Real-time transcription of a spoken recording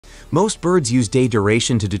Most birds use day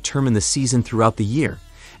duration to determine the season throughout the year.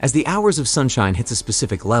 As the hours of sunshine hits a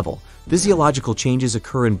specific level, physiological changes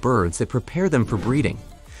occur in birds that prepare them for breeding.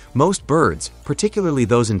 Most birds, particularly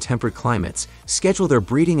those in temperate climates, schedule their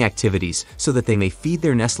breeding activities so that they may feed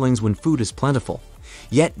their nestlings when food is plentiful.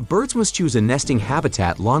 Yet, birds must choose a nesting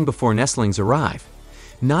habitat long before nestlings arrive.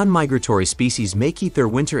 Non-migratory species may keep their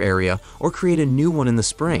winter area or create a new one in the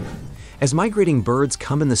spring. As migrating birds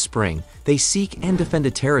come in the spring, they seek and defend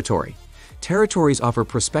a territory. Territories offer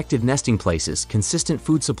prospective nesting places, consistent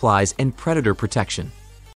food supplies, and predator protection.